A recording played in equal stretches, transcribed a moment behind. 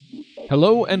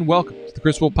Hello and welcome to the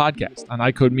Chris Wolf Podcast on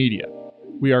iCode Media.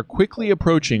 We are quickly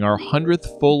approaching our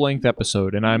 100th full-length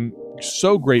episode, and I'm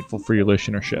so grateful for your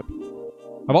listenership.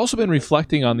 I've also been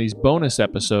reflecting on these bonus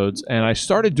episodes, and I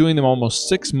started doing them almost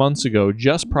 6 months ago,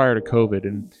 just prior to COVID,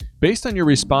 and based on your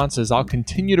responses, I'll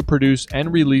continue to produce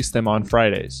and release them on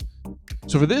Fridays.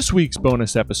 So for this week's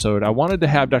bonus episode, I wanted to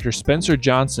have Dr. Spencer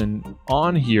Johnson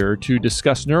on here to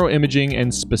discuss neuroimaging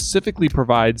and specifically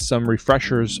provide some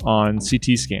refreshers on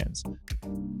CT scans.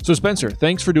 So Spencer,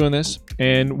 thanks for doing this.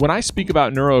 And when I speak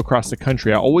about neuro across the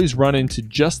country, I always run into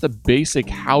just the basic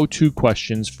how-to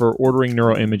questions for ordering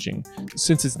neuroimaging.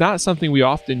 Since it's not something we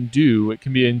often do, it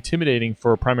can be intimidating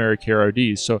for primary care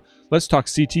ODs. So let's talk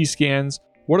CT scans.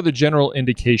 What are the general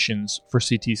indications for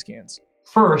CT scans?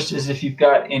 First is if you've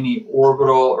got any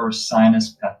orbital or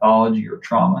sinus pathology or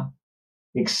trauma,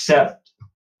 except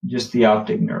just the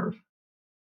optic nerve.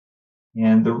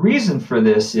 And the reason for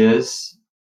this is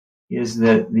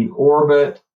that the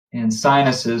orbit and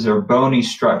sinuses are bony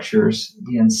structures,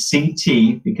 and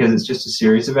CT, because it's just a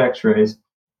series of x-rays,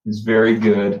 is very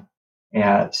good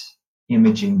at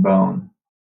imaging bone.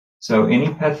 So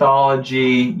any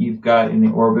pathology you've got in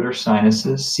the orbit or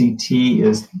sinuses, CT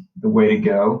is the way to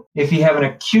go. If you have an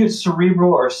acute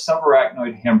cerebral or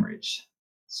subarachnoid hemorrhage,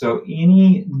 so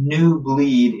any new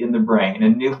bleed in the brain, a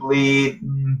new bleed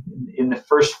in the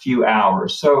first few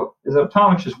hours. So as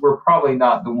optometrists, we're probably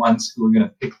not the ones who are going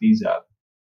to pick these up.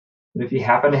 But if you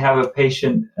happen to have a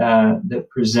patient that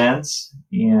presents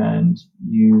and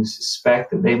you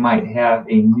suspect that they might have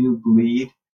a new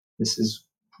bleed,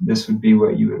 this would be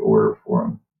what you would order for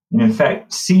them. And in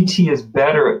fact, CT is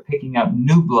better at picking up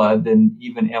new blood than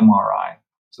even MRI.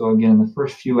 So again, in the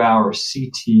first few hours,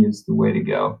 CT is the way to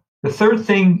go. The third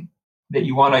thing that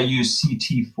you want to use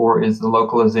CT for is the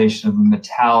localization of a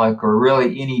metallic or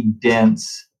really any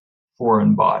dense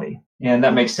foreign body. And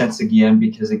that makes sense again,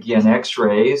 because again,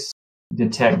 X-rays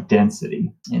detect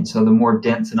density. And so the more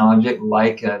dense an object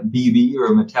like a BB or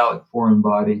a metallic foreign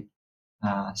body,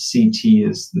 CT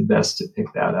is the best to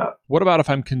pick that up. What about if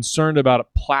I'm concerned about a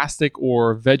plastic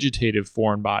or vegetative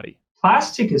foreign body?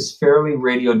 Plastic is fairly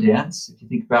radiodense. If you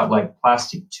think about like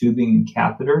plastic tubing and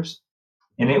catheters,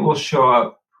 and it will show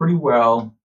up pretty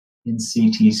well in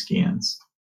CT scans.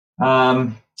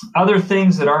 Other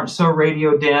things that aren't so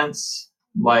radiodense,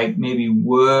 like maybe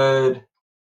wood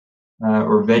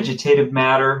or vegetative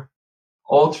matter,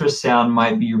 ultrasound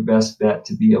might be your best bet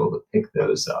to be able to pick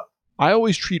those up. I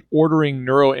always treat ordering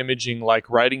neuroimaging like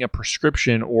writing a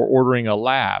prescription or ordering a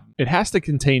lab. It has to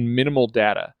contain minimal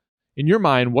data. In your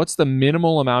mind, what's the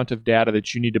minimal amount of data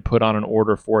that you need to put on an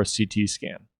order for a CT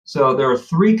scan? So there are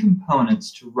 3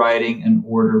 components to writing an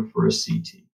order for a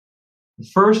CT. The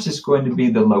first is going to be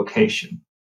the location.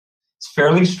 It's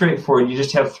fairly straightforward. You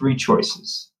just have 3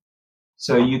 choices.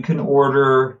 So you can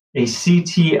order a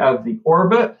CT of the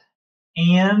orbit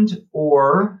and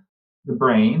or the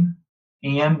brain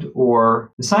and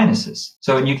or the sinuses.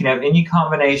 So you can have any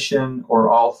combination or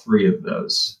all 3 of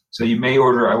those. So you may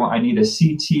order, I need a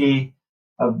CT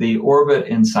of the orbit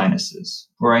and sinuses,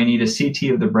 or I need a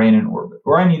CT of the brain and orbit,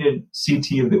 or I need a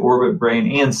CT of the orbit,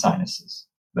 brain, and sinuses.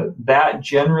 But that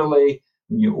generally,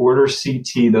 when you order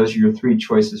CT, those are your 3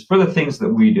 choices for the things that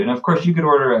we do. And of course, you could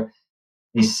order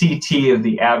a CT of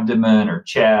the abdomen or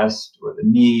chest or the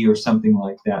knee or something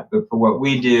like that. But for what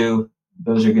we do,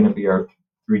 those are going to be our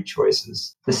 3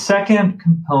 choices. The second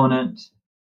component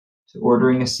to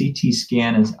ordering a CT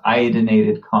scan is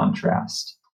iodinated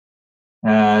contrast.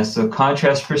 So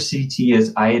contrast for CT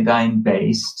is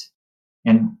iodine-based.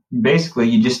 And basically,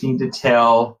 you just need to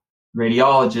tell the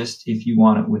radiologist if you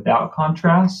want it without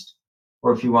contrast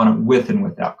or if you want it with and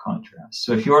without contrast.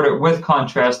 So if you order it with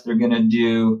contrast, they're going to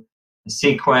do a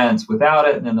sequence without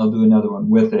it, and then they'll do another one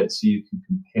with it so you can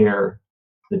compare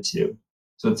the 2.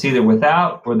 So it's either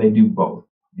without or they do both.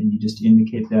 And you just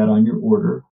indicate that on your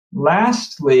order.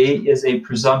 Lastly is a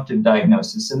presumptive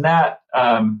diagnosis, and that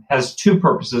has 2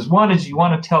 purposes. One is you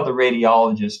want to tell the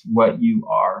radiologist what you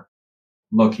are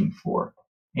looking for.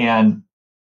 And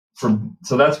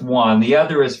so that's one. The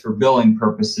other is for billing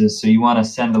purposes, so you want to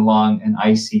send along an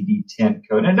ICD-10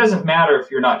 code. And it doesn't matter if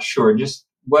you're not sure, just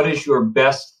what is your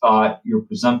best thought, your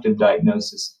presumptive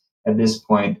diagnosis at this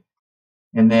point.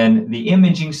 And then the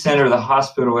imaging center, the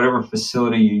hospital, whatever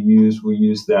facility you use, will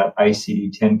use that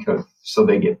ICD-10 code so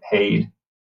they get paid.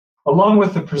 Along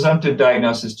with the presumptive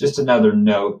diagnosis, just another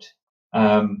note,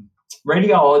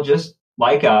 radiologists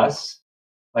like us,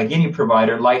 like any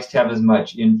provider, likes to have as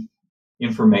much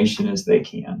information as they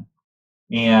can.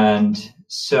 And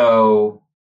so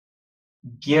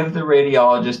give the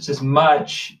radiologist as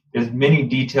many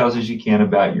details as you can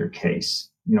about your case.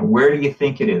 where do you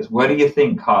think it is? What do you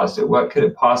think caused it? What could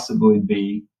it possibly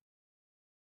be?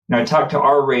 I talked to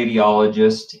our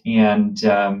radiologist, and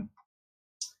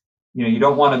you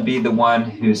don't want to be the one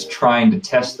who's trying to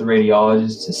test the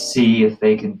radiologist to see if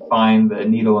they can find the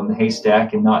needle in the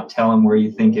haystack and not tell them where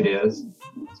you think it is.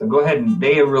 So go ahead, and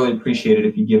they really appreciate it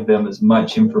if you give them as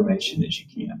much information as you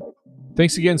can.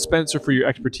 Thanks again, Spencer, for your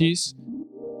expertise.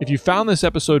 If you found this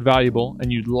episode valuable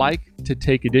and you'd like to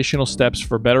take additional steps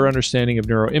for better understanding of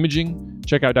neuroimaging,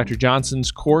 check out Dr.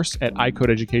 Johnson's course at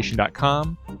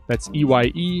eyecodeeducation.com. That's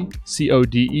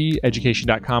EYECODE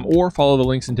education.com, or follow the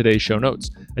links in today's show notes.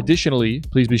 Additionally,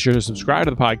 please be sure to subscribe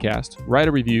to the podcast, write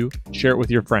a review, share it with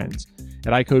your friends.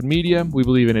 At iCode Media, we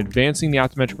believe in advancing the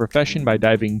optometric profession by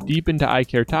diving deep into eye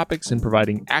care topics and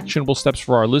providing actionable steps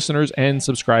for our listeners and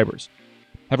subscribers.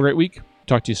 Have a great week.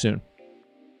 Talk to you soon.